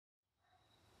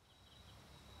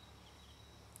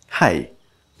Hi,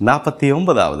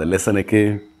 49வது லெசனுக்கு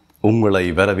உங்களை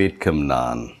வரவேற்கும்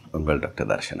நான் உங்கள் டாக்டர்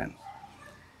தர்ஷனன்.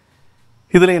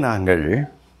 இதிலே நாங்கள்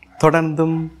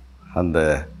தொடர்ந்தும் அந்த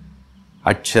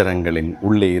அட்சரங்களின்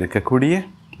உள்ளே இருக்கக்கூடிய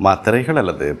மாத்திரைகள்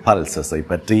அல்லது பல்சஸை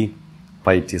பற்றி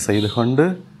பயிற்சி செய்து கொண்டு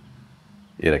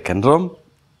இருக்கின்றோம்.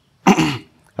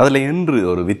 அதில் இன்று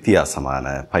ஒரு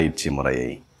வித்தியாசமான பயிற்சி முறையை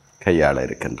கையாள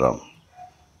இருக்கின்றோம்.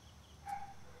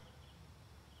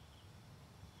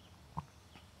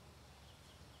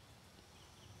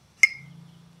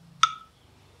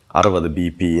 60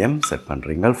 BPM செட்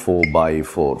பண்ணுறீங்க.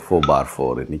 4/4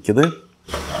 4/4 நிற்குது.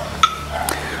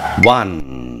 1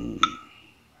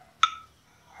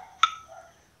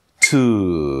 2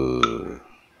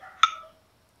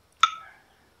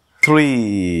 3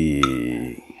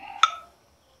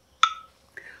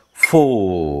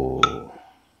 4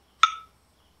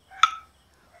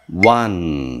 1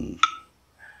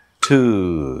 2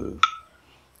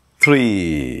 3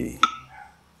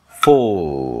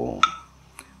 4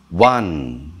 1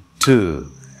 2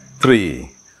 3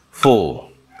 4 1 2 3 4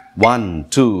 1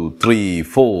 2 3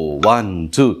 4 1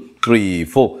 2 3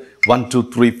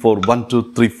 4 1 2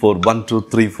 3 4 1 2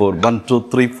 3 4 1 2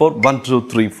 3 4 1 2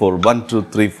 3 4 1 2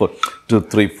 3 4 2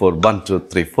 3 4 1 2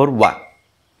 3 4 1.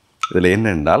 இதில்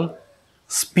என்னென்றால்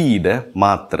ஸ்பீடை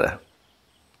மாத்திர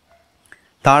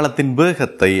தாளத்தின்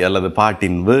வேகத்தை அல்லது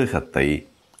பாட்டின் வேகத்தை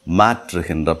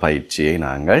மாற்றுகின்ற பயிற்சியை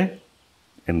நாங்கள்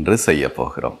இன்று செய்ய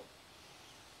போகிறோம்.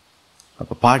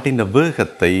 அப்போ பாட்டின்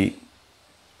வேகத்தை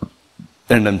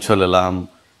என்னும் சொல்லலாம்.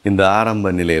 இந்த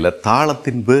ஆரம்ப நிலையில்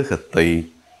தாளத்தின் வேகத்தை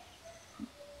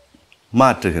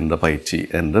மாற்றுகின்ற பயிற்சி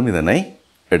என்றும் இதனை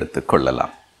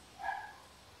எடுத்துக்கொள்ளலாம்.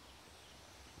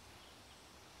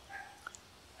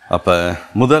 அப்போ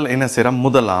முதல் என்ன செய்கிறோம்,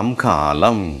 முதலாம்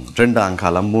காலம், 2ஆம்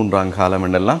காலம், 3ஆம் காலம்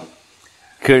என்றெல்லாம்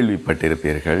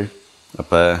கேள்விப்பட்டிருப்பீர்கள்.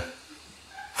 அப்போ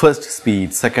first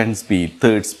speed, second speed,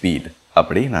 third speed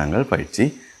அப்படி நாங்கள் பயிற்சி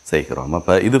செய்கிறோம்.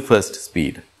 அப்போ இது first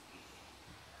speed.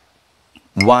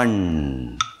 1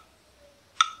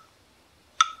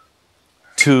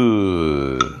 2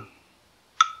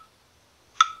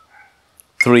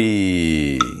 3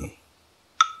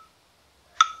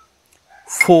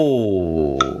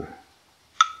 4.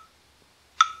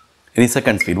 Any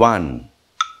second speed. 1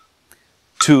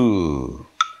 2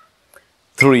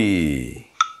 3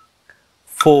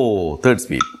 4. Third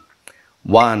speed.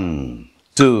 1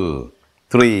 2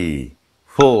 3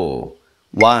 4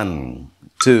 1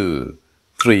 2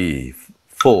 3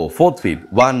 4. Fourth speed.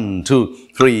 1 2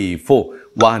 3 4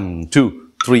 1 2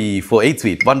 3 4. Eighth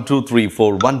speed. 1 2 3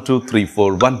 4 1 2 3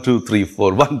 4 1 2 3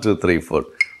 4 1 2 3 4.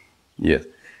 Yes.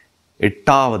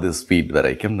 8வது ஸ்பீட்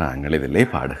வரைக்கும் நாங்கள் இதிலே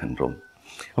பாடுகின்றோம்.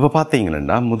 அப்போ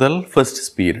பார்த்தீங்கன்னா முதல் ஃபர்ஸ்ட்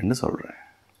ஸ்பீடுன்னு சொல்கிறேன்,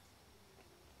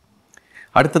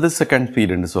 அடுத்தது செகண்ட்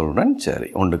ஸ்பீடுன்னு சொல்கிறேன். சரி,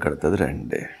 ஒன்றுக்கு அடுத்தது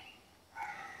 2.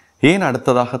 ஏன்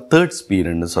அடுத்ததாக தேர்ட்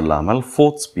ஸ்பீடுன்னு சொல்லாமல்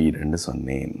ஃபோர்த் ஸ்பீடுன்னு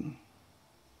சொன்னேன்?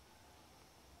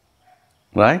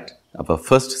 ரைட். அப்போ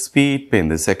ஃபர்ஸ்ட் ஸ்பீட், இப்போ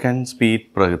இந்த செகண்ட் ஸ்பீட்,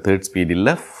 பிறகு தேர்ட் ஸ்பீட்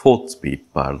இல்லை, ஃபோர்த் ஸ்பீட்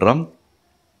பாடுறோம்.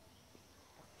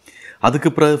 அதுக்கு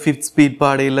பிறகு 5th speed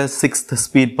பாடையில், 6th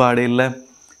speed பாடையில்,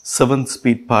 7th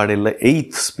speed பாடையில்,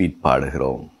 8th speed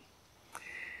பாடுகிறோம்.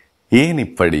 ஏன்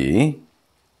இப்படி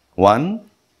 1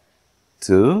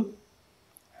 2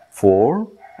 4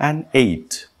 and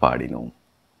 8 பாடினோம்?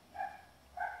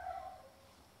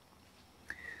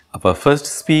 அப்போ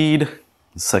ஃபர்ஸ்ட் ஸ்பீட்,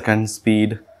 செகண்ட்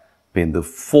ஸ்பீட், இப்போ இந்த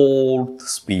 4th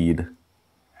ஸ்பீட்,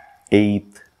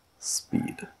 8th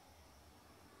ஸ்பீட்.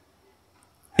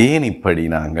 ஏன் இப்படி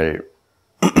நாங்கள்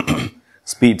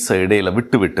ஸ்பீட்ஸை இடையில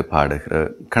விட்டு விட்டு பாடுகிற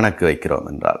கணக்கு வைக்கிறோம்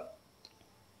என்றால்,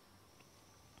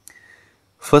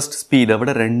 ஃபர்ஸ்ட் ஸ்பீடை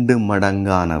விட 2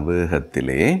 மடங்கான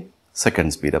வேகத்திலே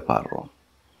செகண்ட் ஸ்பீடை பாடுறோம்.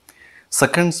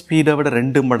 செகண்ட் ஸ்பீடை விட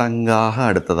 2 மடங்காக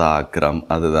அடுத்ததாக ஆக்கிறோம்,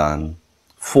 அதுதான்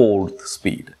 4th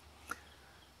ஸ்பீடு.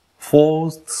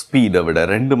 4th ஸ்பீடை விட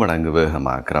 2 மடங்கு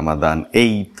வேகமாக்கிறோம், அதுதான்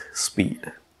 8th ஸ்பீடு.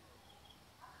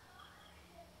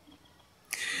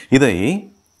 இதை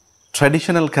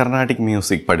ட்ரெடிஷ்னல் கர்நாடிக்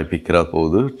மியூசிக் படிப்பிக்கிற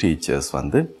போது teachers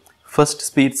first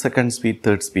speed, second speed,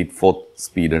 third speed, fourth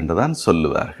speed என்று தான்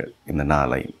சொல்லுவார்கள். இந்த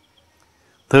 4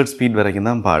 தேர்ட் ஸ்பீட் வரைக்கும்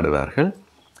தான் பாடுவார்கள்.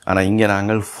 ஆனால் இங்கே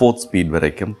நாங்கள் ஃபோர்த் ஸ்பீட்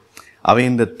வரைக்கும், அவை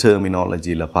இந்த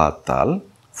டெர்மினாலஜியில் பார்த்தால்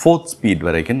ஃபோர்த் ஸ்பீட்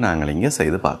வரைக்கும் நாங்கள் இங்கே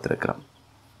செய்து பார்த்துருக்கிறோம்.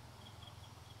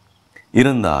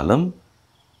 இருந்தாலும்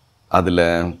அதில்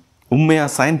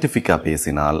உண்மையாக சயின்டிஃபிக்காக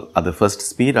பேசினால் அது ஃபர்ஸ்ட்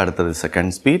ஸ்பீட், அடுத்தது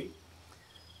செகண்ட் ஸ்பீட்,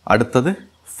 அடுத்தது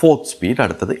ஃபோர்த் ஸ்பீட்,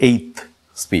 அடுத்தது 8th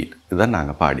ஸ்பீட். இதுதான்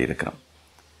நாங்கள் பாடியிருக்கிறோம்.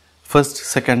 ஃபர்ஸ்ட்,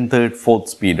 செகண்ட், தேர்ட்,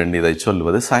 ஃபோர்த் ஸ்பீடுன்னு இதை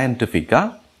சொல்லுவது சயின்டிஃபிக்காக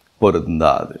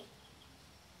பொருந்தாது.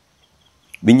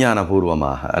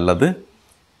 விஞ்ஞானபூர்வமாக அல்லது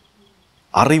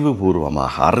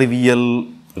அறிவுபூர்வமாக அறிவியல்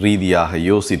ரீதியாக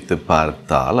யோசித்து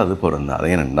பார்த்தால் அது பொருந்தாது.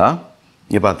 ஏனெண்டா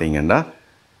இங்கே பார்த்தீங்கன்னா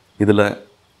இதில்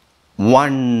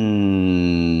 1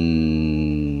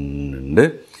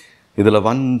 இதில்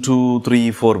 1 2 3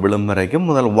 4 விழும் வரைக்கும்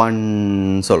முதல்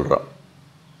 1 சொல்கிறோம்.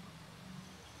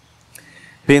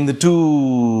 இப்போ இந்த 2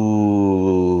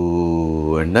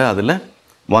 அதில்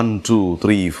 1 2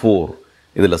 3 4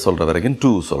 இதில் சொல்கிற வரைக்கும்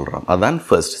 2 சொல்கிறோம். அதுதான்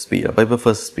ஃபர்ஸ்ட் ஸ்பீட். அப்போ இப்போ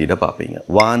ஃபர்ஸ்ட் ஸ்பீடை பார்ப்பீங்க.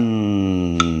 1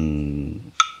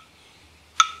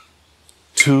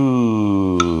 2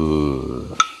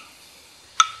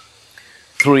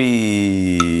 3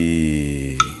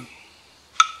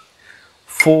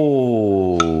 4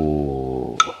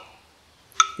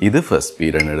 இது ஃபர்ஸ்ட்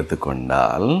ஸ்பீடுன்னு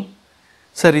எடுத்துக்கொண்டால்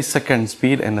சரி, செகண்ட்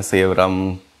ஸ்பீட் என்ன செய்கிறோம்?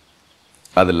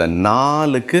 அதில்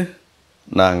 4க்கு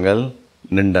நாங்கள்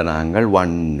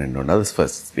 1 அது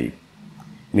ஃபர்ஸ்ட் ஸ்பீட்.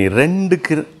 நீ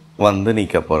 2க்கு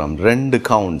நிற்க போகிறோம். 2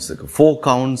 கவுண்ட்ஸுக்கு 4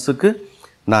 கவுண்ட்ஸுக்கு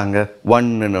நாங்கள்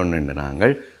 1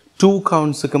 நாங்கள் 2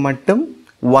 கவுண்ட்ஸுக்கு மட்டும்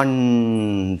 1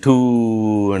 2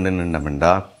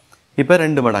 நின்றோம்டா. இப்போ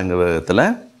 2 மடங்கு வேகத்தில்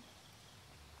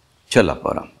சொல்ல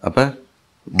போகிறோம். அப்போ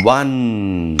 1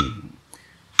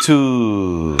 2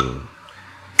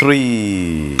 3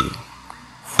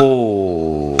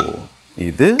 4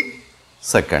 இது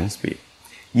செகண்ட் ஸ்பீட்.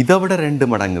 இதை விட 2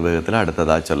 மடங்கு வேகத்தில்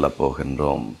அடுத்ததாக சொல்ல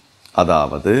போகின்றோம்.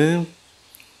 அதாவது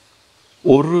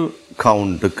ஒரு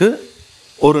கவுண்ட்டுக்கு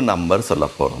ஒரு நம்பர் சொல்ல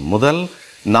போகிறோம். முதல்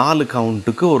 4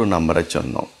 கவுண்ட்டுக்கு ஒரு நம்பரை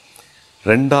சொன்னோம்.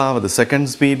 ரெண்டாவது செகண்ட்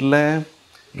ஸ்பீடில்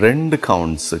 2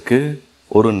 கவுண்ட்ஸுக்கு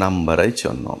ஒரு நம்பரை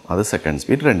சொன்னோம். அது செகண்ட்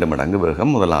ஸ்பீட், 2 மடங்கு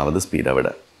வேகம் முதலாவது ஸ்பீடை விட.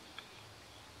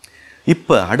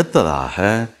 இப்போ அடுத்ததாக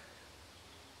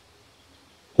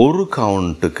ஒரு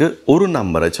கவுண்ட்டுக்கு ஒரு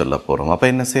நம்பரை சொல்ல போகிறோம். அப்போ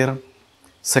என்ன செய்கிறோம்?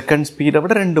 செகண்ட் ஸ்பீடை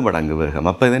விட 2 மடங்கு வேகம்.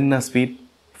 அப்போ இது என்ன speed?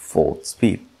 Fourth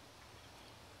speed.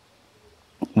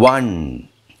 1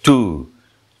 2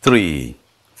 3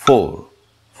 4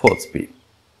 fourth speed.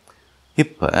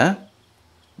 இப்போ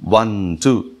 1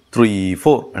 2 3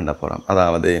 4 என்ன போகிறோம்.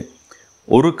 அதாவது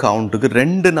ஒரு கவுண்ட்டுக்கு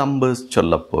 2 நம்பர்ஸ்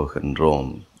சொல்ல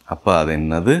போகின்றோம். அப்போ அது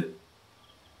என்னது?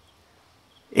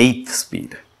 8th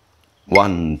speed.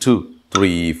 1 2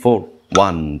 3 4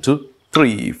 1 2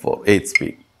 3 4 8th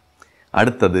speed.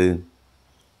 அடுத்தது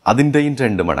அதிண்டையும்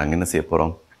 2 மடங்கு என்ன செய்ய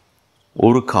போகிறோம்?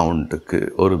 ஒரு கவுண்ட்டுக்கு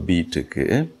ஒரு பீட்டுக்கு,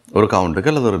 ஒரு கவுண்ட்டுக்கு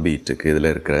அல்லது ஒரு பீட்டுக்கு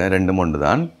இதில் இருக்கிற 2 ஒன்று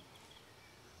தான்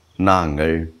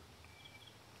நாங்கள்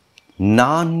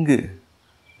 4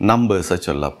 நம்பர்ஸை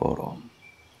சொல்ல போகிறோம்.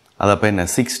 அது அப்போ என்ன?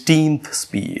 16th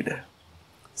speed.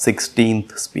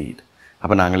 16th speed.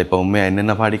 அப்போ நாங்கள் இப்போ உண்மையாக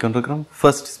என்னென்ன பாடிக்கொண்டிருக்கிறோம்?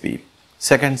 First speed,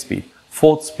 second speed,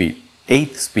 fourth speed,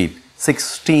 8th speed,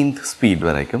 16th speed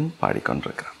வரைக்கும்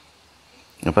பாடிக்கொண்டிருக்கிறோம்.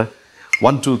 அப்போ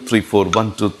 1 2 3 4 1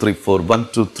 2 3 4 1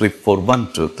 2 3 4 1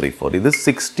 2 3 4 இது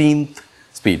 16th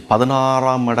ஸ்பீட்.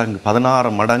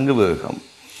 16 மடங்கு வேகம்.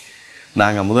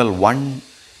 நாங்கள் முதல் 1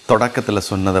 தொடக்கத்தில்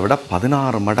சொன்னதை விட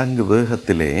 16 மடங்கு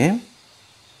வேகத்திலே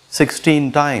 16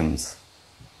 டைம்ஸ்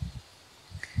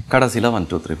கடைசியில் 1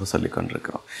 2 3 4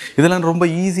 சொல்லிக்கொண்டிருக்கிறோம். இதெல்லாம் ரொம்ப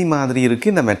ஈஸி மாதிரி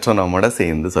இருக்குது இந்த மெட்ரோனோமோட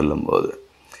சேர்ந்து சொல்லும்போது.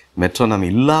 மெட்ரோனம்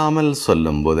இல்லாமல்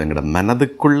சொல்லும்போது எங்களோட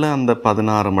மனதுக்குள்ளே அந்த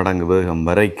 16 மடங்கு வேகம்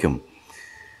வரைக்கும்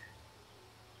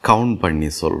கவுண்ட் பண்ணி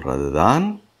சொல்கிறது தான்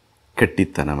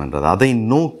கெட்டித்தனம் என்றது. அதை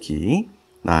நோக்கி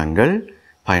நாங்கள்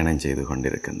பயணம் செய்து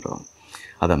கொண்டிருக்கின்றோம்.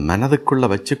 அதை மனதுக்குள்ளே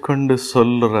வச்சுக்கொண்டு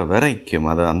சொல்கிற வரைக்கும்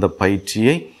அதை அந்த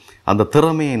பயிற்சியை, அந்த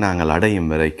திறமையை நாங்கள் அடையும்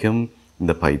வரைக்கும்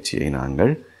இந்த பயிற்சியை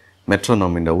நாங்கள்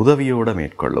மெட்ரோனோமின் உதவியோடு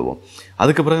மேற்கொள்ளுவோம்.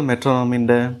 அதுக்கு பிறகு மெட்ரோனோமின்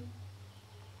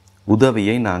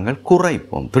உதவியை நாங்கள்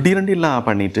குறைப்போம். திடீரென்று இல்லாமல்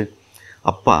பண்ணிவிட்டு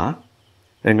அப்பா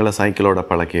எங்களை சைக்கிளோட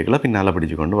பழக்கைகளை பின்னால்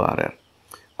பிடிச்சு கொண்டு வரார்.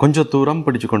 கொஞ்சம் தூரம்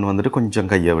பிடிச்சு கொண்டு வந்துட்டு கொஞ்சம்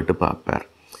கையை விட்டு பார்ப்பார்.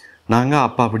 நாங்கள்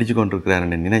அப்பா பிடிச்சு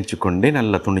கொண்டிருக்கிறாருன்னு நினைச்சு கொண்டே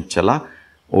நல்ல துணிச்சலாக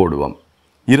ஓடுவோம்.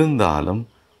 இருந்தாலும்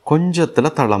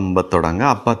கொஞ்சத்தில் தளம்ப தொடங்க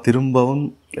அப்பா திரும்பவும்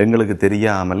எங்களுக்கு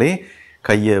தெரியாமலே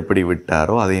கையை எப்படி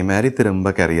விட்டாரோ அதே மாதிரி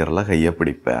திரும்ப கரியரில் கையை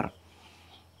பிடிப்பார்.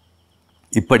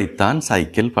 இப்படித்தான்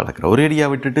சைக்கிள் பழக்கிறோம். ஒரு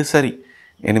அடியாக விட்டுட்டு சரி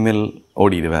இனிமேல்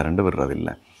ஓடிடுவாருன்னு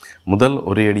விடுறதில்லை. முதல்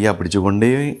ஒரு அடியாக பிடிச்சு கொண்டே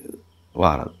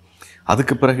வாரது.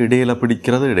 அதுக்கு பிறகு இடையில்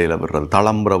பிடிக்கிறது, இடையில் விடுறது,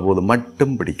 தளம்புற போது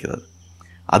மட்டும் பிடிக்கிறது.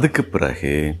 அதுக்கு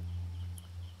பிறகு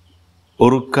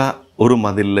ஒரு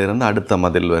மதிலிருந்து அடுத்த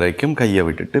மதில் வரைக்கும் கையை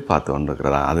விட்டுட்டு பார்த்து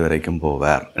கொண்டிருக்கிறதா, அது வரைக்கும்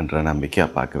போவார் என்ற நம்பிக்கை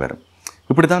அப்பாவுக்கு வரும்.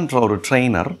 இப்படி தான் ஒரு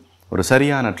ட்ரெயினர், ஒரு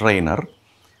சரியான ட்ரெயினர்,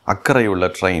 அக்கறை உள்ள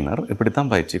ட்ரெயினர் இப்படி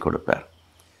தான் பயிற்சி கொடுப்பார்.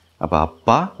 அப்போ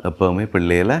அப்பா எப்போவுமே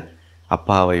பிள்ளையில்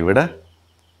அப்பாவை விட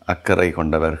அக்கறை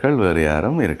கொண்டவர்கள் வேறு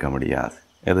யாரும் இருக்க முடியாது.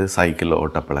 இது சைக்கிள்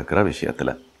ஓட்ட பழக்கிற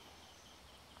விஷயத்தில்.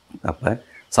 அப்போ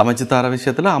சமைச்சு தர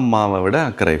விஷயத்தில் அம்மாவை விட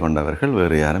அக்கறை கொண்டவர்கள்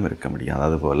வேறு யாரும் இருக்க முடியாது.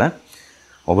 அதுபோல்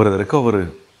ஒவ்வொருத்தருக்கும் ஒவ்வொரு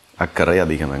அக்கறை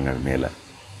அதிகம் எங்கள் மேலே.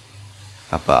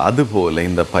 அப்போ அதுபோல்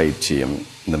இந்த பயிற்சியும்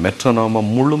இந்த மெட்ரோனோமை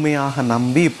முழுமையாக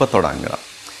நம்பி இப்போ தொடங்குறோம்.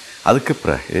 அதுக்கு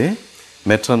பிறகு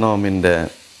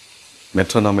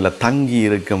மெட்ரோனோமில் தங்கி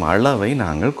இருக்கும் அளவை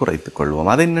நாங்கள் குறைத்து கொள்வோம்.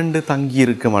 அதை நின்று தங்கி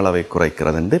இருக்கும் அளவை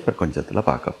குறைக்கிறதுண்டு இப்போ கொஞ்சத்தில்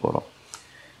பார்க்க போகிறோம்.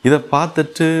 இதை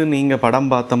பார்த்துட்டு நீங்கள் படம்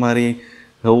பார்த்த மாதிரி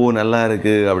நல்லா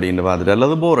இருக்குது அப்படின்னு பார்த்துட்டு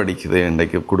அல்லது போர் அடிக்குது,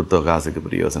 இன்றைக்கு கொடுத்த காசுக்கு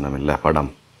பிரயோசனம் இல்லை படம்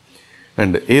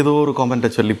ரெண்டு ஏதோ ஒரு கமெண்ட்டை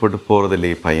சொல்லி போட்டு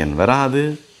போகிறதுலே பயன் வராது.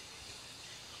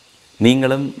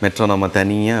 நீங்களும் மெட்ரோனோமை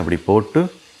தனியாக அப்படி போட்டு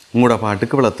உங்களோட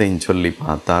பாட்டுக்கு விளத்தையும் சொல்லி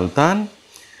பார்த்தால்தான்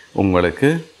உங்களுக்கு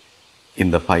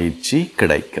இந்த பயிற்சி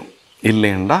கிடைக்கும்.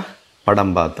 இல்லைண்டா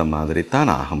படம் பார்த்த மாதிரி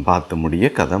தான் ஆகும், பார்த்து முடிய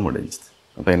கதை முடிஞ்சுது.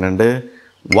 அப்போ என்னண்டு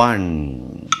 1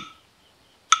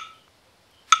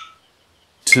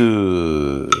 2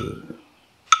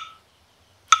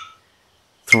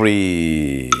 3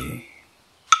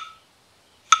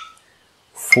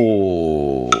 4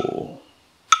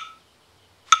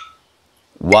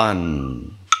 1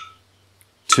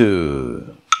 2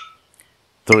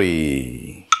 3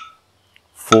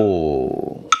 4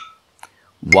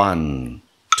 1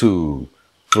 2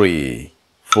 3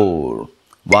 4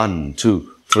 1 2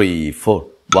 3 4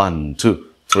 1 2 3 4 1 2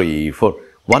 3 4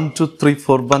 1 2 3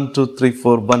 4 1 2 3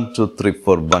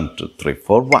 4 1 2 3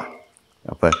 4 1.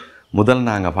 அப்போ முதல்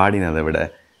நாங்கள் பாடினதை விட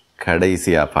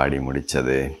கடைசியாக பாடி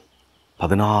முடித்தது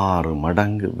 16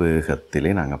 மடங்கு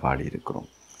வேகத்திலே நாங்கள் பாடியிருக்கிறோம்.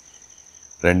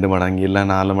 2 மடங்கு இல்லை,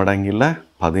 4 மடங்கு இல்லை,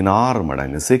 16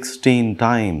 மடங்கு 16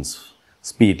 டைம்ஸ்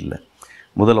ஸ்பீடில்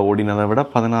முதல்ல ஓடினதை விட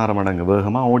 16 மடங்கு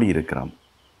வேகமாக ஓடி இருக்கிறோம்.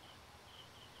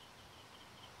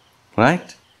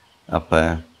 ரைட்? அப்போ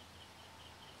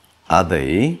அதை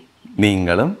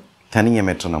நீங்களும் தனியாக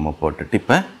மெட்ரோனோமை போட்டுட்டு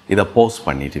இப்போ இதை போஸ்ட்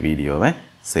பண்ணிவிட்டு வீடியோவை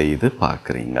செய்து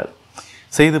பார்க்குறீங்க.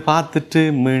 செய்து பார்த்துட்டு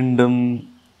மீண்டும்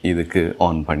இதுக்கு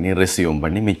ஆன் பண்ணி ரெஸ்யூம்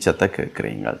பண்ணி மிச்சத்தை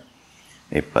கேட்குறீங்க.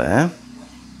 இப்போ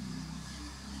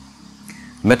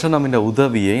மெட்ரோனோமின்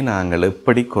உதவியை நாங்கள்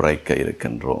எப்படி குறைக்க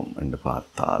இருக்கின்றோம் என்று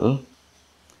பார்த்தால்,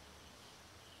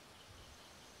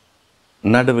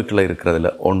 நடுவுக்குள்ள இருக்கிறதுல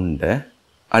ஒன்றை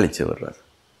அழிச்சு விடுறது.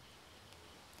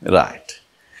 ரைட்.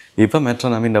 இப்போ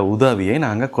மெட்ரோனோமின் உதவியை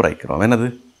நாங்கள் குறைக்கிறோம். என்னது?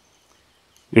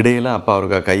 இடையில் அப்பா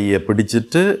அவருக்கு கையை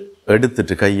பிடிச்சிட்டு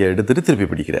கையை எடுத்துட்டு திருப்பி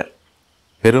பிடிக்கிறார்.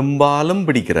 பெரும்பாலும்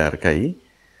பிடிக்கிறார் கை,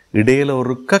 இடையில்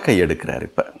ஒருக்க கை எடுக்கிறார்.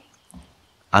 இப்போ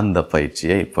அந்த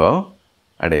பயிற்சியை இப்போ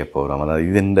அடைய போகிறோம்.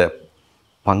 அதாவது இந்த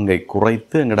பங்கை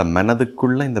குறைத்து எங்களோட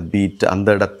மனதுக்குள்ளே இந்த பீட் அந்த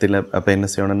இடத்துல அப்போ என்ன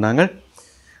செய்யணும், நாங்கள்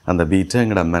அந்த பீட்டை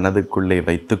எங்களோட மனதுக்குள்ளே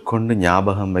வைத்துக்கொண்டு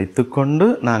ஞாபகம் வைத்துக்கொண்டு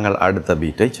நாங்கள் அடுத்த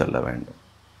பீட்டை சொல்ல வேண்டும்.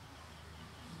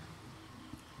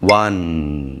 1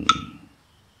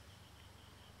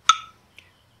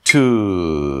 2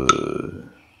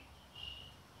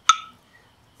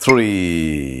 3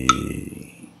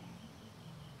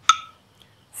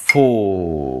 4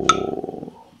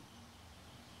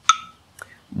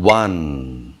 1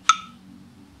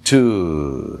 2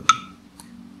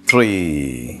 3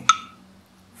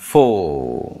 4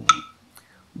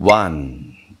 1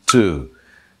 2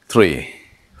 3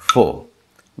 4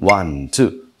 1 2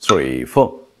 3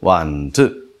 4 1 2 3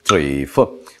 4 1 2 3 4 1 2 3 4 1 2 3 4 1 2 3 4 1 2 3 4 1 2 3 4 1 2 3 4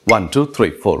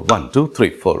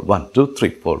 1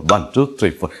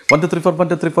 2 3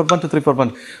 4 1 2 3 4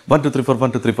 1 2 3 4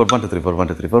 1 2 3 4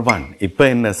 1. இப்போ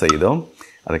என்ன செய்தோம்?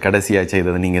 அதை கடைசியாக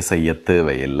செய்தது நீங்கள் செய்ய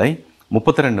தேவையில்லை.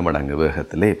 32 மடங்கு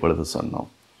வேகத்திலே இப்பொழுது சொன்னோம்.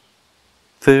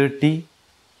 30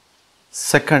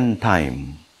 செகண்ட் டைம்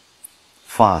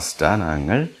ஃபாஸ்ட்டாக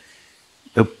நாங்கள்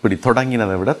எப்படி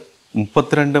தொடங்கினதை விட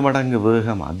 32 மடங்கு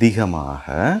வேகம் அதிகமாக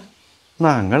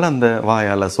நாங்கள் அந்த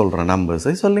வாயால் சொல்கிற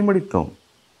நம்பர்ஸை சொல்லி முடித்தோம்.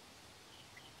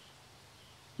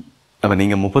 அப்போ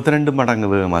நீங்கள் 32 மடங்கு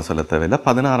வேகமாக சொல்ல தேவையில்லை,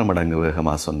 16 மடங்கு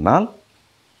வேகமாக சொன்னால்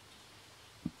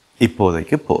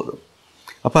இப்போதைக்கு போதும்.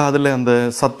 அப்போ அதில் அந்த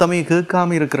சத்தமே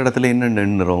கேட்காமல் இருக்கிற இடத்துல என்ன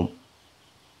எண்ணுறோம்?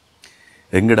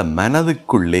 எங்களோட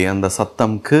மனதுக்குள்ளே அந்த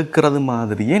சத்தம் கேட்கறது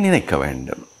மாதிரியே நினைக்க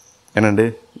வேண்டும். என்னண்டு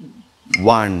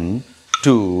 1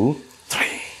 2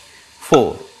 3 4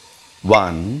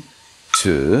 1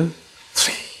 2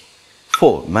 3 4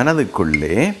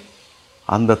 மனதுக்குள்ளே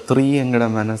அந்த 3 எங்களோட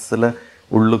மனசில்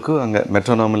உள்ளுக்கு அங்கே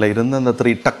மெட்ரோனோமில் இருந்து அந்த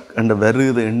 3 டக் என்று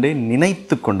வருது என்று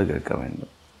நினைத்து கொண்டு கேட்க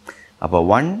வேண்டும். அப்போ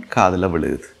 1 காதில்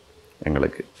விழுகுது,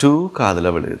 எங்களுக்கு 2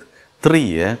 காதில் விழுகுது,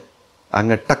 3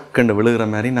 அங்கே டக்குன்னு விழுகிற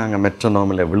மாதிரி நாங்கள்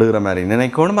மெட்ரோனோமில் விழுகிற மாதிரி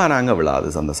நினைக்கணுமா, நாங்கள்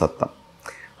விழாது அந்த சத்தம்.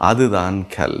 அதுதான்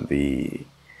கல்வி.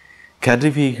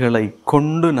 கருவிகளை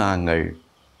கொண்டு நாங்கள்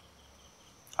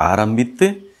ஆரம்பித்து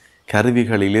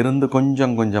கருவிகளிலிருந்து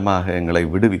கொஞ்சம் கொஞ்சமாக எங்களை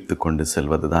விடுவித்து கொண்டு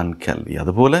செல்வது தான் கல்வி.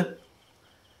 அதுபோல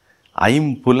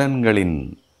ஐம்புலன்களின்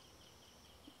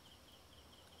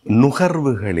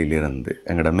நுகர்வுகளிலிருந்து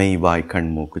எங்களோட மெய் வாய் கண்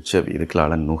மூக்கு செவி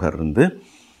இதுக்களால் நுகர்ந்து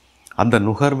அந்த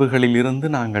நுகர்வுகளில் இருந்து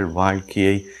நாங்கள்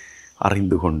வாழ்க்கையை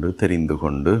அறிந்து கொண்டு தெரிந்து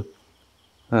கொண்டு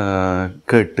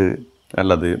கேட்டு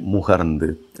அல்லது முகர்ந்து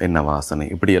என்ன வாசனை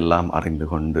இப்படியெல்லாம் அறிந்து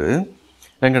கொண்டு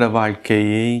எங்களோட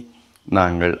வாழ்க்கையை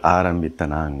நாங்கள் ஆரம்பித்த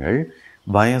நாங்கள்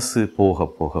வயசு போக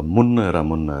போக முன்னேற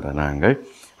நாங்கள்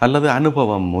அல்லது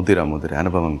அனுபவம் முதிர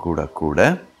அனுபவம் கூட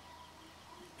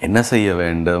என்ன செய்ய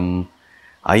வேண்டும்?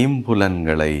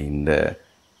 ஐம்புலன்களை இந்த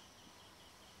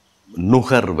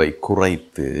நுகர்வை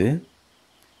குறைத்து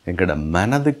எங்களோட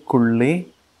மனதுக்குள்ளே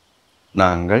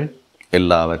நாங்கள்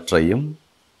எல்லாவற்றையும்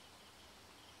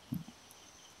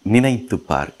நினைத்து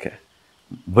பார்க்க,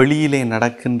 வெளியிலே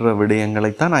நடக்கின்ற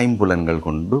விடயங்களைத்தான் ஐம்புலன்கள்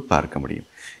கொண்டு பார்க்க முடியும்.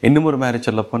 இன்னும் ஒரு மாதிரி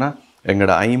சொல்லப்போனால்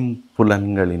எங்களோட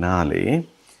ஐம்புலன்களினாலே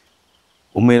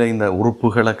உண்மையில இந்த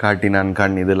உறுப்புகளை காட்டினான்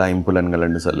கண் இதில் ஐம்புலன்கள்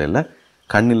என்று சொல்லல.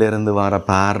 கண்ணிலிருந்து வர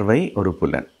பார்வை ஒரு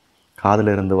புலன்,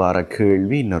 காதிலிருந்து வர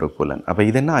கேள்வி இன்னொரு புலன். அப்போ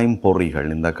இது என்ன ஐம்பொறிகள்.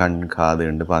 இந்த கண் காது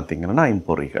என்று பார்த்தீங்கன்னா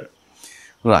ஐம்பொறிகள்,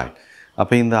 ரைட்.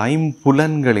 அப்போ இந்த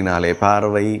ஐம்புலன்களினாலே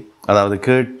பார்வை, அதாவது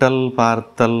கேட்டல்,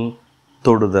 பார்த்தல்,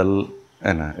 தொடுதல்,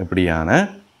 என்ன இப்படியான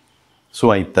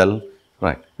சுவைத்தல்,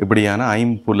 ரைட், இப்படியான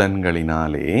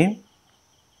ஐம்புலன்களினாலே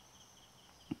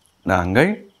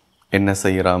நாங்கள் என்ன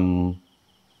செய்கிறோம்?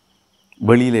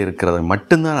 வெளியில் இருக்கிறத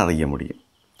மட்டும்தான் அறிய முடியும்,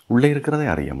 உள்ளே இருக்கிறதை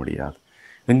அறிய முடியாது.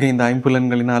 இங்கே இந்த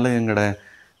ஐம்புலன்களினால எங்களோட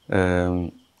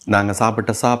நாங்கள்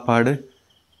சாப்பிட்ட சாப்பாடு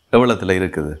எவ்வளோத்தில்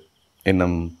இருக்குது,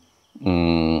 இன்னும்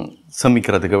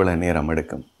சமைக்கிறதுக்கு எவ்வளோ நேரம்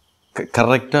எடுக்கும்,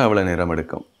 கரெக்டாக எவ்வளோ நேரம்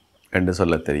எடுக்கும் என்று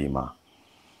சொல்ல தெரியுமா?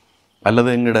 அல்லது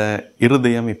எங்களோட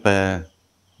இருதயம் இப்போ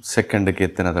செகண்டுக்கு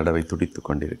எத்தனை தடவை துடித்து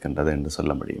கொண்டிருக்கின்றது என்று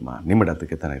சொல்ல முடியுமா?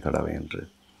 நிமிடத்துக்கு எத்தனை தடவை என்று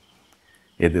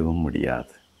எதுவும்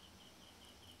முடியாது.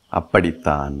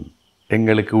 அப்படித்தான்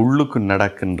எங்களுக்கு உள்ளுக்கு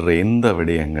நடக்கின்ற எந்த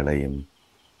விடயங்களையும்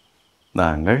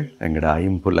நாங்கள் எங்களோட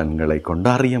ஐம்புலன்களை கொண்டு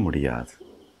அறிய முடியாது.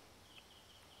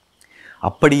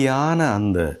 அப்படியான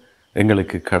அந்த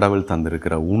எங்களுக்கு கடவுள்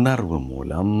தந்திருக்கிற உணர்வு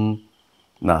மூலம்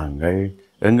நாங்கள்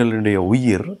எங்களுடைய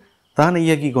உயிர் தான்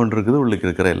இயக்கி கொண்டிருக்குது உள்ளுக்கு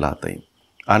இருக்கிற எல்லாத்தையும்.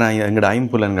 ஆனால் எங்களோட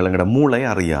ஐம்புலன்கள், எங்களோட மூளை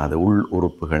அறியாது உள்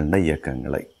உறுப்புகள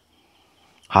இயக்கங்களை.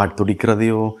 ஹார்ட்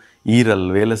துடிக்கிறதையோ, ஈரல்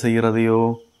வேலை செய்கிறதையோ,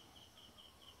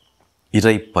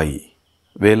 இறைப்பை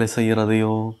வேலை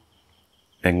செய்கிறதையோ,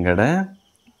 எங்களோட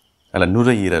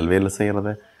நுரையீரல் வேலை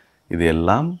செய்கிறது, இது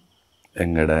எல்லாம்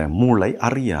எங்களோட மூளை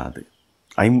அறியாது.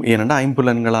 ஏனெண்டா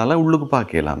ஐம்புலன்களால் உள்ளுக்கு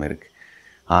பார்க்கலாம் இருக்குது.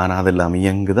 ஆனால் அதெல்லாம்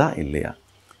இயங்குதா இல்லையா?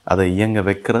 அதை இயங்க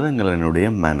வைக்கிறது எங்களுடைய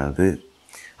மனது.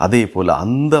 அதே போல்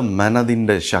அந்த மனதின்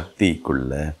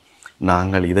சக்திக்குள்ள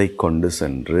நாங்கள் இதை கொண்டு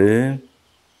சென்று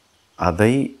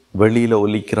அதை வெளியில்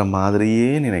ஒலிக்கிற மாதிரியே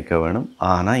நினைக்க வேணும்.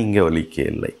 ஆனால் இங்கே ஒலிக்க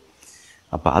இல்லை.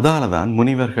 அப்போ அதால தான்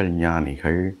முனிவர்கள்,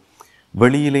 ஞானிகள்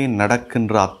வெளியிலே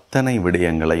நடக்கின்ற அத்தனை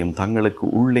விடயங்களையும் தங்களுக்கு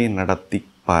உள்ளே நடத்தி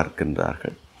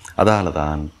பார்க்கின்றார்கள். அதால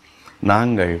தான்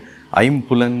நாங்கள்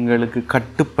ஐம்புலன்களுக்கு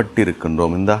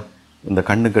கட்டுப்பட்டிருக்கின்றோம். இந்த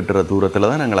கண்ணு கட்டுற தூரத்தில்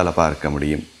தான் நாங்களால் பார்க்க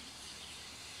முடியும்.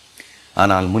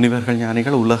 ஆனால் முனிவர்கள்,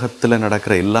 ஞானிகள் உலகத்தில்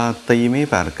நடக்கிற எல்லாத்தையுமே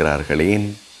பார்க்கிறார்களேன்.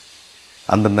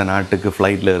 அந்தந்த நாட்டுக்கு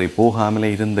ஃப்ளைட்டில் ஏறி போகாமலே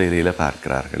இருந்த இதில்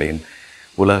பார்க்கிறார்களேன்.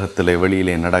 உலகத்தில்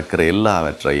வெளியிலே நடக்கிற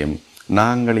எல்லாவற்றையும்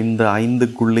நாங்கள் இந்த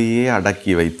ஐந்துக்குள்ளேயே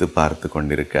அடக்கி வைத்து பார்த்து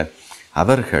கொண்டிருக்க,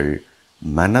 அவர்கள்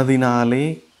மனதினாலே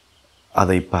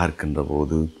அதை பார்க்கின்ற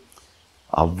போது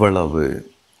அவ்வளவு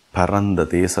பரந்த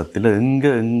தேசத்தில்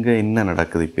எங்கே என்ன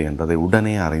நடக்குது இப்போ என்றதை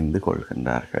உடனே அறிந்து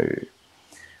கொள்கின்றார்கள்.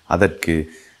 அதற்கு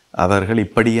அவர்கள்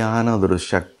இப்படியான ஒரு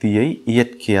சக்தியை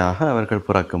இயற்கையாக அவர்கள்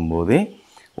பிறக்கும் போதே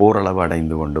ஓரளவு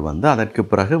அடைந்து கொண்டு வந்து அதற்கு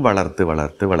பிறகு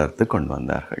வளர்த்து கொண்டு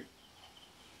வந்தார்கள்.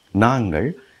 நாங்கள்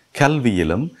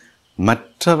கல்வியிலும்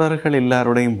மற்றவர்கள்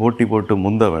எல்லாரோடையும் போட்டி போட்டு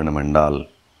முந்த வேணுமென்றால்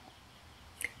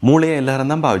மூளையை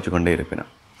எல்லாரும் தான் பாவிச்சு கொண்டே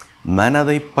இருப்பினோம்.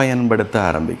 மனதை பயன்படுத்த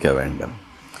ஆரம்பிக்க வேண்டும்.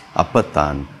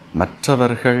 அப்பத்தான்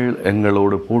மற்றவர்கள்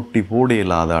எங்களோடு போட்டி போட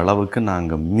இல்லாத அளவுக்கு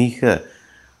நாங்கள் மிக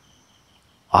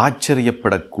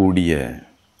ஆச்சரியப்படக்கூடிய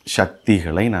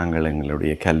சக்திகளை நாங்கள்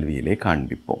எங்களுடைய கல்வியிலே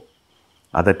காண்பிப்போம்.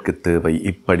 அதற்கு தேவை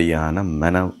இப்படியான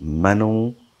மனோ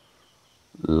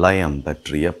லயம்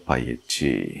பற்றிய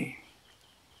பயிற்சி.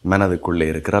 மனதுக்குள்ளே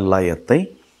இருக்கிற லயத்தை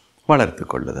வளர்த்து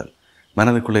கொள்ளுதல்,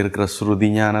 மனதுக்குள்ளே இருக்கிற ஸ்ருதி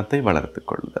ஞானத்தை வளர்த்து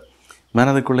கொள்ளுதல்,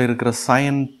 மனதுக்குள்ளே இருக்கிற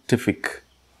சயின்டிஃபிக்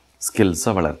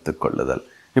ஸ்கில்ஸை வளர்த்து கொள்ளுதல்.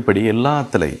 இப்படி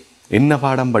எல்லாத்துலேயும் என்ன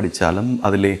பாடம் படித்தாலும்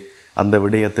அதிலே அந்த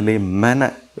விடயத்திலே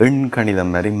எண்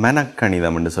கணிதம் மாதிரி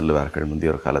மனக்கணிதம் என்று சொல்லுவார்கள்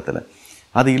முந்தைய காலத்தில்.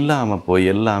 அது இல்லாமல்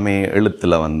போய் எல்லாமே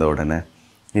எழுத்தில் வந்த உடனே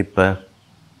இப்போ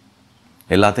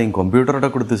எல்லாத்தையும் கம்ப்யூட்டரோட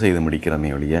கொடுத்து செய்து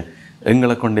முடிக்கிறோமே ஒழிய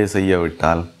எங்களை கொண்டே செய்ய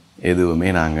விட்டால் எதுவுமே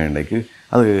நாங்கள் இன்றைக்கு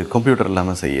அது கம்ப்யூட்டர்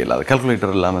இல்லாமல் செய்ய இயலாது,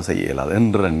 கால்குலேட்டர் இல்லாமல் செய்ய இயலாது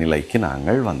என்ற நிலைக்கு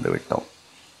நாங்கள் வந்துவிட்டோம்.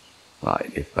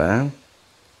 இப்போ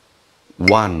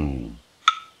 1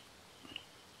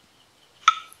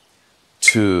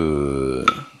 2,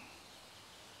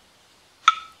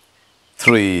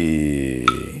 3,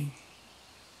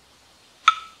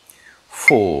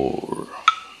 4,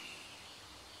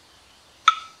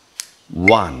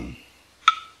 1,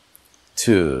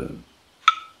 2,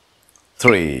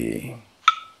 3,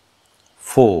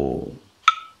 4,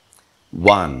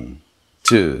 1, 2, 3, 4, 1,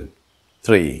 2,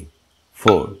 3,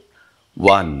 4,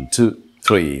 1, 2,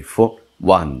 3, 4,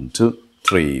 1, 2,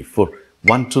 3, 4,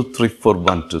 1, 2, 3, 4,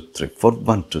 1, 2, 3, 4,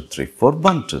 1, 2,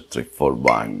 3, 4,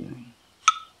 1.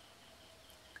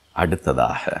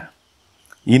 அடுத்ததாக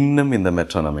இன்னும் இந்த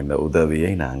மெட்ரோனம் இந்த உதவியை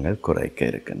நாங்கள் குறைக்க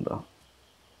இருக்கின்றோம்.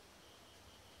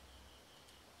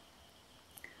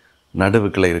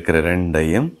 நடுவுக்குள்ள இருக்கிற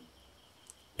ரெண்டையும்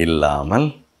இல்லாமல்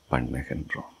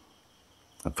பண்ணுகின்றோம்.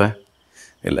 அப்போ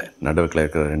இல்லை, நடுவுக்குள்ள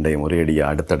இருக்கிற ரெண்டையும் ஒரே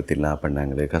அடியாக அடுத்தடுத்து இல்லாமல்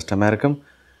பண்ணாங்கிறது கஷ்டமாக இருக்கும்.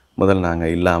 முதல்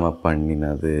நாங்கள் இல்லாமல்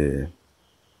பண்ணினது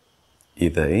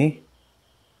இதை,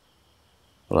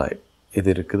 ரைட், இது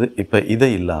இருக்குது. இப்போ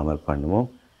இதை இல்லாமல் பண்ணுவோம்.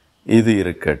 இது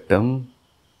இருக்கட்டும்,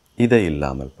 இதை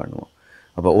இல்லாமல் பண்ணுவோம்.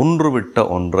 அப்போ ஒன்று விட்ட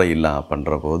ஒன்றை இல்லாமல்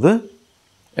பண்ணுற போது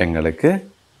எங்களுக்கு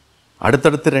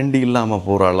அடுத்தடுத்து ரெண்டு இல்லாமல்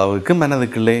போகிற அளவுக்கு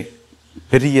மனதுக்குள்ளே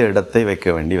பெரிய இடத்தை வைக்க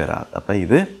வேண்டி வராது. அப்போ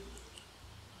இது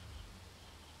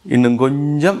இன்னும்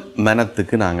கொஞ்சம்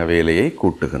மனத்துக்கு நாங்கள் வேலையை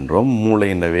கூட்டுகின்றோம்.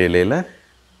 மூளையின் வேலையில்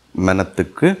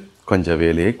மனத்துக்கு கொஞ்சம்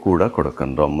வேலையை கூட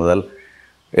கொடுக்கின்றோம். முதல்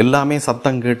எல்லாமே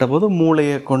சத்தம் கேட்டபோது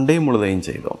மூளையை கொண்டே முழுதையும்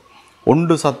செய்தோம்.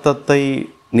 ஒன்று சத்தத்தை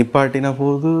நிப்பாட்டின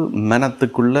போது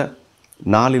மனத்துக்குள்ள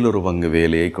 4 பங்கு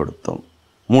வேலையை கொடுத்தோம்.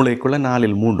 மூளைக்குள்ளே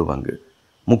 4 பங்கு,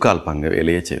 3/4 பங்கு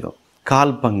வேலையை செய்தோம்.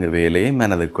 1/4 பங்கு வேலையை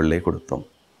மனதுக்குள்ளே கொடுத்தோம்.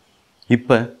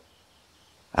 இப்போ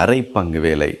 1/2 பங்கு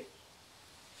வேலை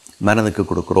மனதுக்கு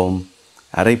கொடுக்குறோம்.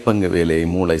 1/2 பங்கு வேலையை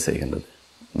மூளை செய்கின்றது.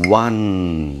 1,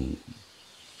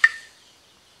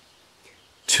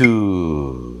 2,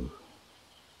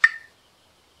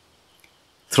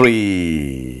 3,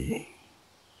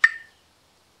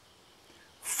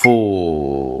 4,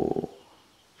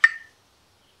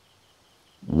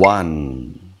 1,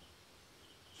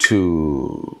 2,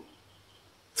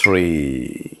 3,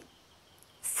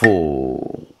 4,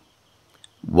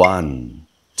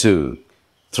 1, 2,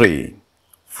 3,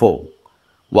 4,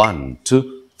 1, 2, 3, 4, 1, 2,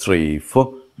 3, 4,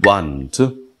 1, 2,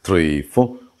 3, 4,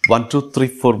 1, 2,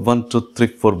 3, 4, 1, 2, 3,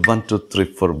 4, 1, 2,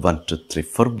 3,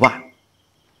 4, 1.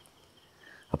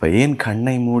 அப்போ ஏன்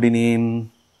கண்ணை மூடினேன்?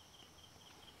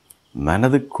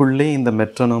 மனதுக்குள்ளே இந்த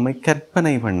மெட்ரோனோமை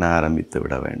கற்பனை பண்ண ஆரம்பித்து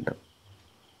விட வேண்டும்.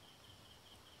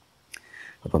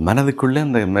 அப்போ மனதுக்குள்ளே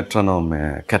அந்த மெட்ரோனோமை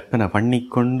கற்பனை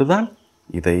பண்ணிக்கொண்டு தான்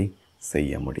இதை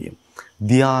செய்ய முடியும்.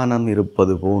 தியானம்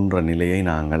இருப்பது போன்ற நிலையை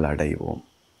நாங்கள் அடைவோம்.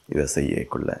 இதை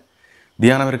செய்யக்குள்ள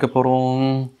தியானம் இருக்க போகிறோம்,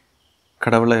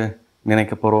 கடவுளை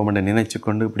நினைக்க போகிறோம் என்று நினைச்சு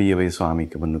கொண்டு இப்படியே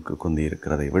சுவாமிக்கு முன்னுக்கு குந்தி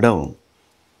இருக்கிறதை விடவும்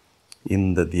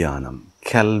இந்த தியானம்,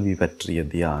 கல்வி பற்றிய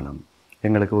தியானம்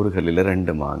எங்களுக்கு ஒரு கல்லில்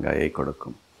 2 மாங்காயை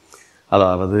கொடுக்கும்.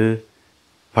 அதாவது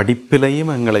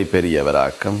படிப்பிலையும் எங்களை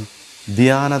பெரியவராக்கும்,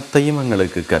 தியானத்தையும்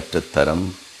எங்களுக்கு கற்றுத்தரும்.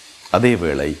 அதே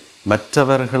வேளை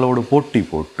மற்றவர்களோடு போட்டி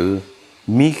போட்டு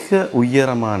மிக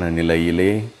உயரமான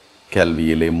நிலையிலே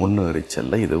கல்வியிலே முன்னேறி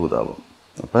செல்ல இது உதவும்.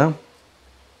 அப்போ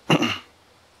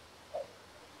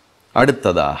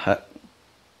அடுத்ததாக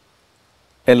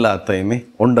எல்லாத்தையுமே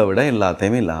ஒன்றை விட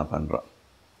எல்லாத்தையுமே இல்லாமல் பண்ணுறோம்.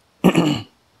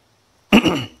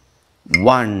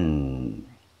 1,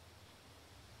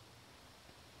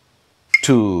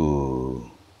 2,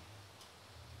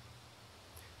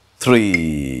 3,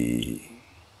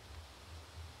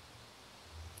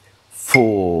 4,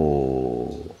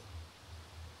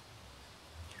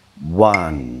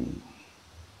 1,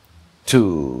 2,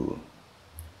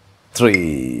 3,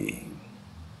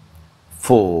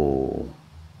 4,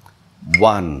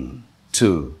 1,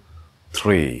 2,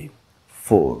 3,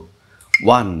 4,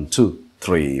 1, 2,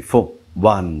 3, 4,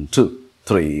 1, 2,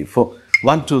 3, 4,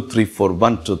 1, 2, 3, 4,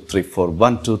 1, 2, 3, 4, 1,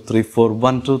 2, 3, 4,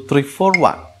 1, 2, 3, 4,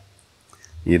 1.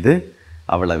 இது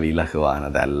அவ்வளவு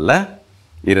இலகுவானதல்ல.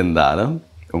 இருந்தாலும்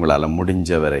உங்களால் முடிஞ்ச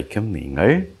வரைக்கும்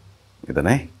நீங்கள்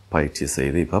இதனை பயிற்சி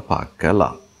செய்து இப்போ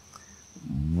பார்க்கலாம்.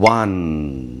 1,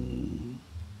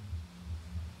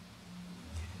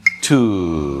 2,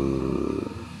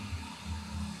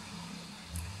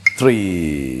 3,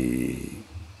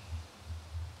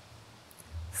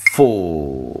 4,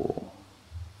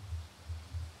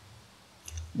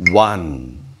 1,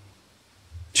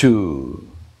 2,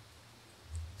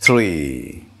 3,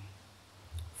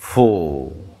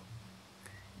 4,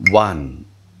 1,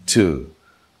 2,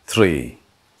 3,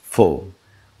 4,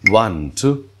 1,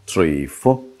 2, 3,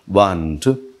 4, 1, 2, 3, 4, 1,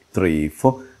 2, 3,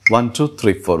 4, 1, 2,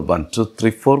 3, 4,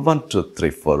 1, 2,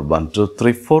 3, 4, 1, 2,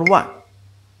 3, 4, 1.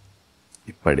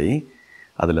 இப்படி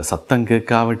அதில் சத்தம்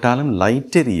கேட்காவிட்டாலும்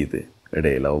லைட் எரியுது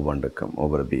இடையில் ஒவ்வொன்றுக்கும்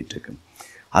ஒவ்வொரு பீட்டுக்கும்.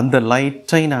 அந்த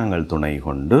லைட்டை நாங்கள் துணை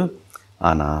கொண்டு,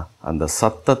 ஆனால் அந்த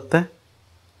சத்தத்தை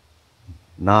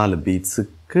 4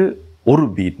 பீட்ஸுக்கு ஒரு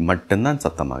பீட் மட்டும்தான்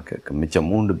சத்தமாக கேட்கும். மிச்சம்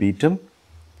 3 பீட்டும்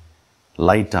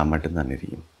லைட்டாக மட்டும்தான்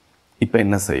எரியும். இப்போ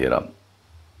என்ன செய்கிறோம்?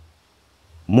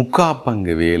 3/4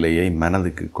 பங்கு வேலையை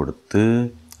மனதுக்கு கொடுத்து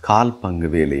 1/4 பங்கு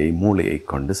வேலையை மூளையை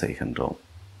கொண்டு செய்கின்றோம்.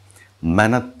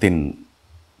 மனத்தின்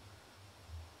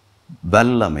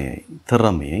வல்லமையை,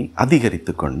 திறமையை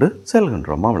அதிகரித்து கொண்டு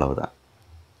செல்கின்றோம். அவ்வளவுதான்.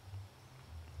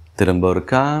 திரும்ப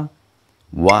ஒருக்கா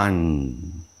 1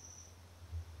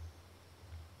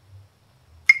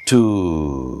 2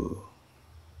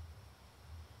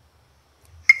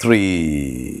 3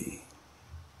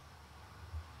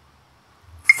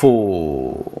 4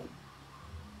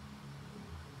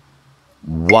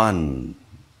 1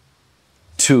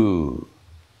 2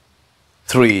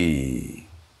 3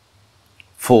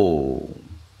 4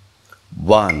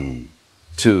 1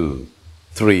 2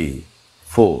 3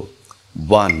 4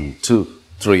 1 2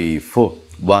 3 4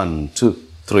 1 2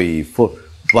 3 4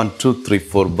 1 2 3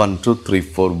 4 1 2 3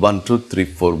 4 1 2 3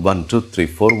 4 1 2 3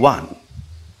 4 1.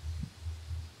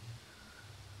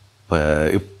 இப்போ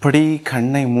இப்படி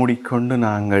கண்ணை மூடிக்கொண்டு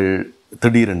நாங்கள்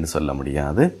திடீரென்று சொல்ல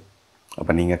முடியாது.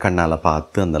 அப்போ நீங்கள் கண்ணால்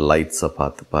பார்த்து அந்த லைட்ஸை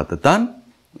பார்த்து தான்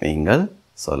நீங்கள்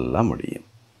சொல்ல முடியும்.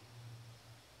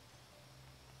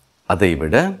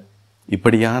 அதைவிட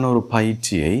இப்படியான ஒரு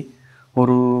பயிற்சியை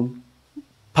ஒரு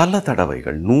பல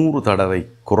தடவைகள், 100 தடவை,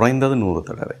 குறைந்தது 100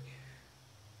 தடவை,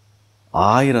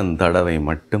 1000 தடவை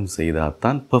மட்டும் செய்தால்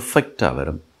தான் பெர்ஃபெக்டாக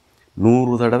வரும்.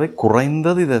 100 தடவை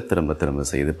குறைந்தது இதை திரும்ப திரும்ப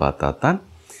செய்து பார்த்தா தான்.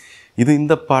 இது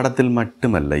இந்த பாடத்தில்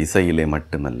மட்டுமல்ல, இசையிலே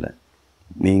மட்டுமல்ல,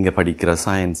 நீங்கள் படிக்கிற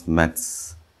சயின்ஸ், மேத்ஸ்,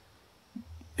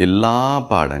 எல்லா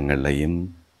பாடங்களையும்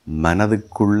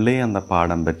மனதுக்குள்ளே அந்த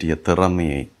பாடம் பற்றிய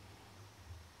திறமையை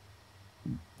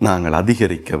நாங்கள்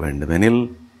அதிகரிக்க வேண்டுமெனில்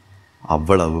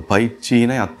அவ்வளவு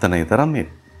பயிற்சியினை அத்தனை தரம்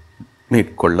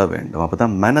மேற்கொள்ள வேண்டும். அப்போ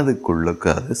தான் மனதுக்குள்ளுக்கு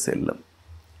அது செல்லும்.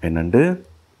 என்னண்டு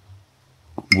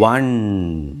 1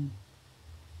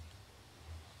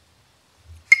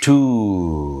 2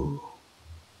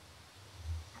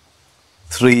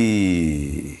 3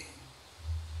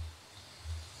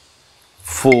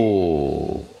 4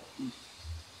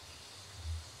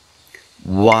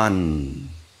 1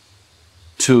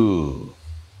 2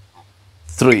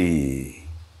 3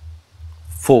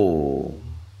 4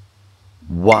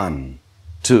 1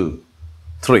 2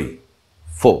 3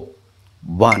 4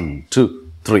 1 2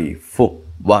 3 4 1 2 3 4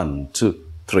 1 2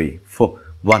 3 4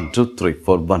 1 2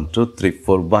 3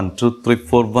 4 1 2 3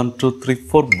 4 1 2 3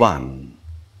 4 1.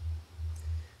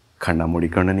 கண்ணை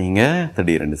மூடிக்கொண்டு நீங்கள்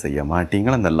திடீரென்று செய்ய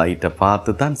மாட்டீங்களா? அந்த லைட்டை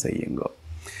பார்த்து தான் செய்யுங்க.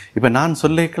 இப்போ நான்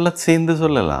சொல்லிக்கெல்லாம் சேர்ந்து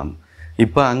சொல்லலாம்.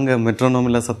 இப்போ அங்கே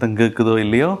மெட்ரோனோமில் சத்தம் கேட்குதோ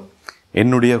இல்லையோ,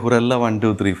 என்னுடைய குரலில் 1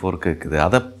 2 3 4 கேட்குது.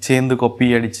 அதை சேர்ந்து கொப்பி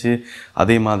அடித்து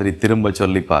அதே மாதிரி திரும்ப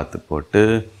சொல்லி பார்த்து போட்டு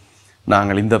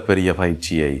நாங்கள் இந்த பெரிய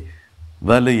பயிற்சியை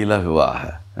வலு இலகுவாக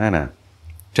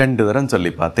 2 தரம்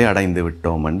சொல்லி பார்த்தே அடைந்து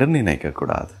விட்டோம் என்று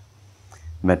நினைக்கக்கூடாது.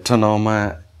 மெட்ரோனோமை,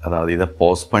 அதாவது இதை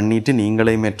பாஸ் பண்ணிவிட்டு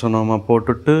நீங்களே மெட்ரோனோமை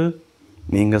போட்டுட்டு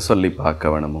நீங்கள் சொல்லி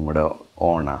பார்க்க வேணும் உங்களோட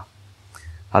ஓனா.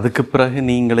 அதுக்கு பிறகு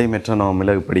நீங்களே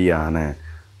மெட்ரோனோமில் இப்படியான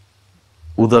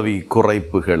உதவி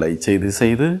குறைப்புகளை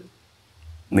செய்து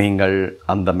நீங்கள்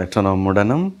அந்த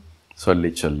மெட்ரோனோமுடனும்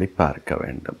சொல்லி பார்க்க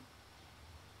வேண்டும்.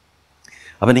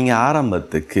 அப்போ நீங்கள்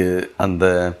ஆரம்பத்துக்கு அந்த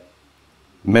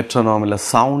மெட்ரோனோமில்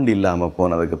சவுண்ட் இல்லாமல்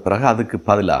போனதுக்கு பிறகு அதுக்கு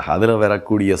பதிலாக, அதில்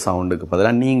வரக்கூடிய சவுண்டுக்கு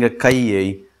பதிலாக நீங்கள் கையை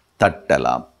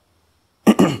தட்டலாம்.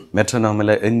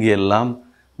 மெட்ரோனோமில் எங்கெல்லாம்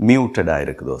மியூட்டடாக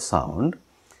இருக்குதோ சவுண்ட்,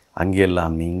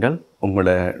 அங்கெல்லாம் நீங்கள்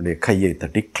உங்களுடைய கையை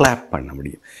தட்டி கிளாப் பண்ண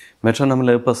முடியும்.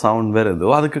 மெட்ரோனோமில் எப்போ சவுண்ட் வருதோ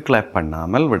அதுக்கு கிளாப்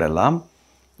பண்ணாமல் விடலாம்.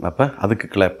 அப்போ அதுக்கு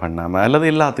கிளாப் பண்ணாமல் அல்லது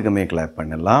எல்லாத்துக்குமே கிளாப்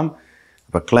பண்ணலாம்.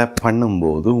 இப்போ கிளாப்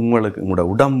பண்ணும்போது உங்களோட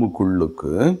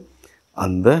உடம்புக்குள்ளுக்கு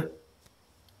அந்த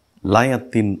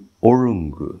லயத்தின்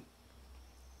ஒழுங்கு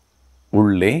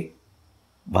உள்ளே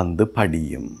வந்து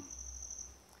படியும்.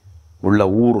 உள்ள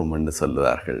ஊறும் என்று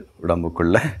சொல்லுவார்கள்.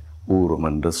 உடம்புக்குள்ள ஊறும்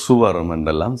என்று, சுவரும்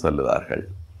என்றெல்லாம் சொல்லுவார்கள்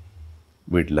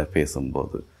வீட்டில்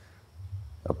பேசும்போது.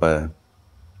 அப்போ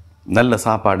நல்ல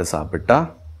சாப்பாடு சாப்பிட்டா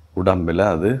உடம்பில்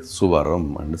அது சுவரும்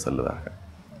என்று சொல்லுவார்கள்.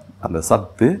 அந்த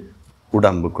சத்து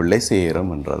உடம்புக்குள்ளே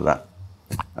சேரும் என்றது தான்.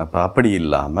 அப்போ அப்படி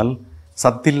இல்லாமல்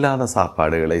சத்தில்லாத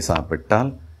சாப்பாடுகளை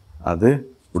சாப்பிட்டால் அது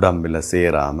உடம்பில்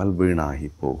சேராமல் வீணாகி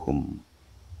போகும்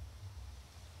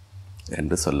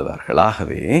என்று சொல்லுவார்கள்.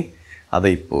 ஆகவே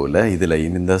அதை போல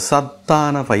இதிலையும் இந்த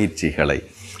சத்தான பயிற்சிகளை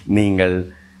நீங்கள்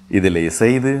இதிலே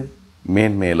செய்து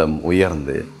மேன்மேலும்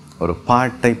உயர்ந்து ஒரு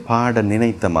பாட்டை பாட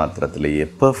நினைத்த மாத்திரத்திலேயே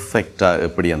பெர்ஃபெக்டாக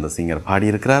எப்படி அந்த சிங்கர்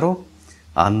பாடியிருக்கிறாரோ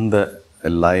அந்த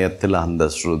லயத்தில், அந்த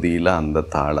ஸ்ருதியில், அந்த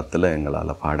தாளத்தில்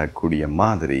எங்களால் பாடக்கூடிய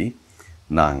மாதிரி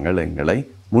நாங்கள் எங்களை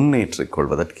முன்னேற்றிக்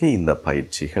கொள்வதற்கு இந்த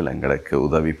பயிற்சிகள் எங்களுக்கு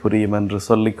உதவி புரியும் என்று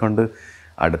சொல்லிக்கொண்டு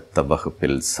அடுத்த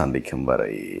வகுப்பில் சந்திக்கும்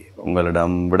வரை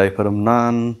உங்களிடம் விடைபெறும்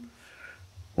நான்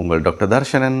உங்கள் டாக்டர்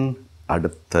தர்ஷனன்.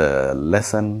 அடுத்த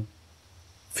லெசன்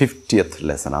 50th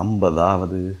லெசன்,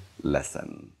 50வது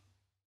லெசன்.